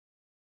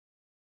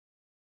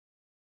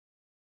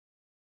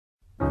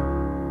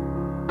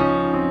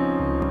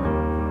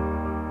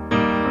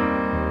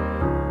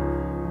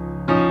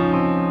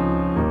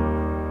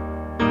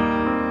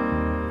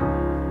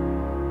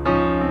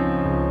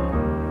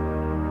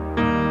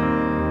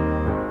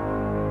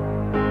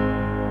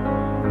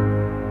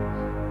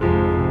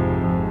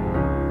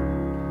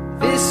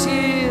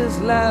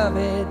love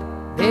it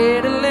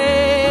better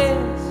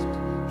last.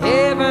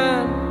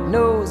 Heaven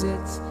knows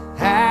it's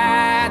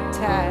high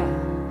time.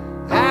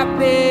 I've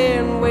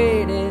been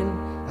waiting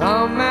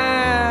on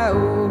my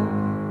own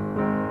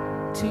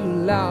too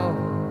long.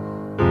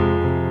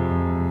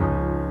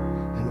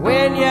 And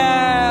when you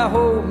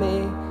hold me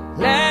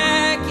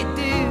like you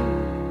do,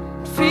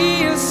 it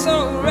feels so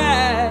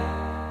right.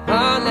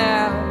 Oh,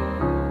 now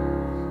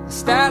I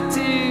start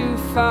to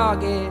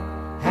forget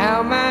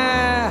how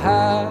my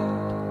heart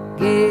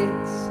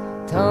gets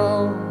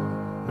torn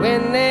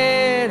when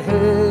that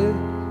hurt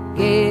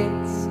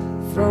gets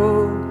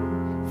thrown,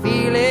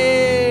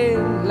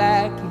 feeling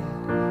like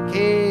it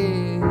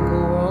can't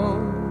go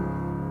on.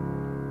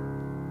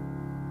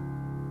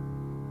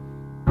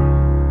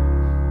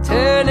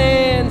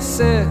 Turning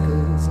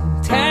circles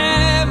and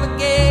time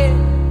again,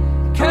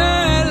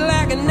 cut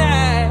like a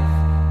knife.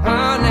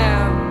 Oh,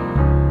 now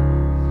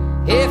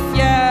if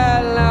you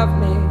love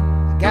me,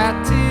 I got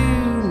to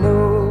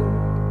know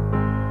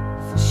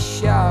for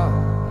sure,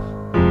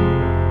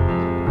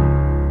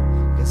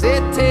 'cause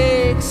it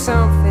takes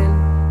something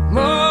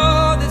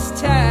more this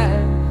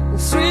time than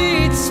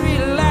sweet,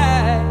 sweet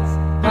lies.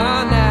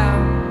 Oh, now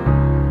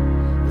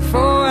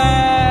before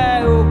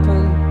I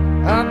open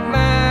up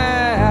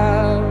my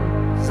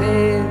arms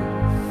and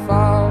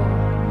fall,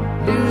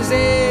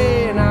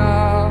 losing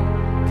all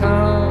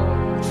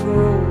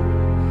control,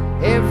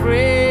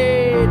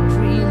 every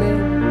dream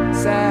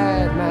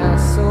inside my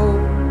soul.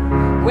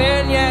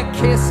 When you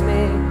kiss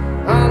me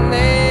on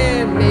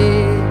that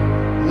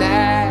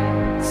midnight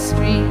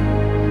street,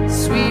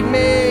 sweep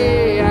me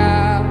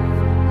off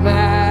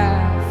my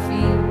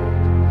feet,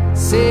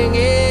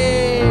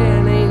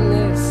 singing, ain't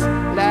this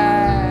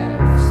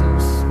life so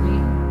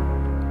sweet?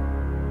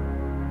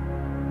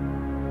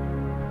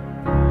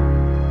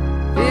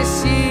 This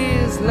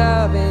year's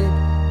loving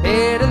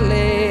better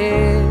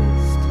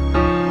last.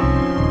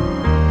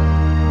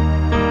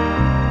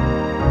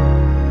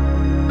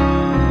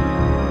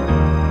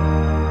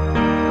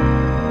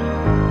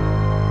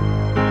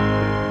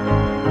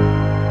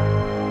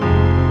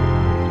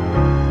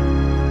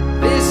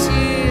 This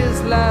year's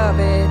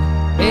loving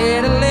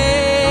better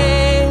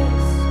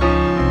last.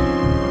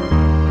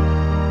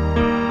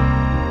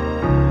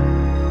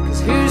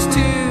 'Cause who's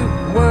to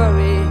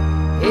worry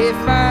if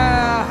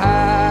our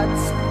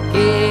hearts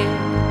get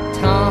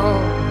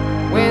torn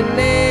when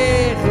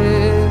that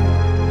hurt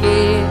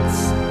gets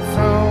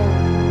thrown?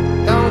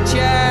 Don't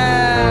you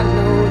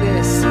know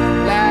this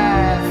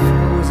life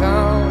goes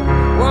on?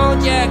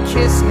 Won't you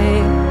kiss me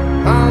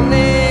on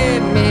that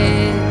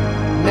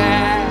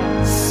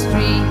midnight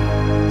street,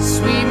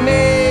 sweep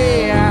me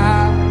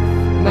off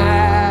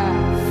my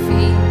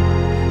feet,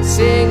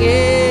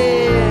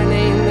 singing,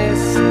 ain't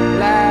this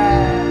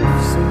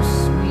life so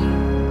sweet?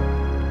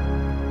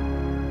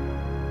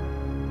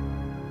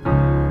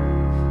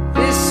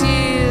 This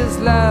year's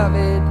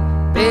loving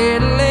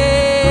better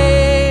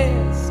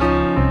last.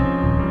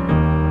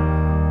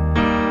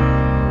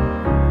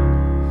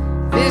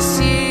 This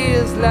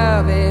year's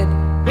loving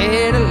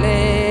better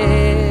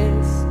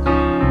last.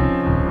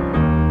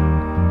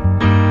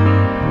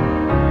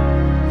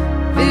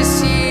 This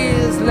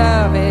year's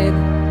loving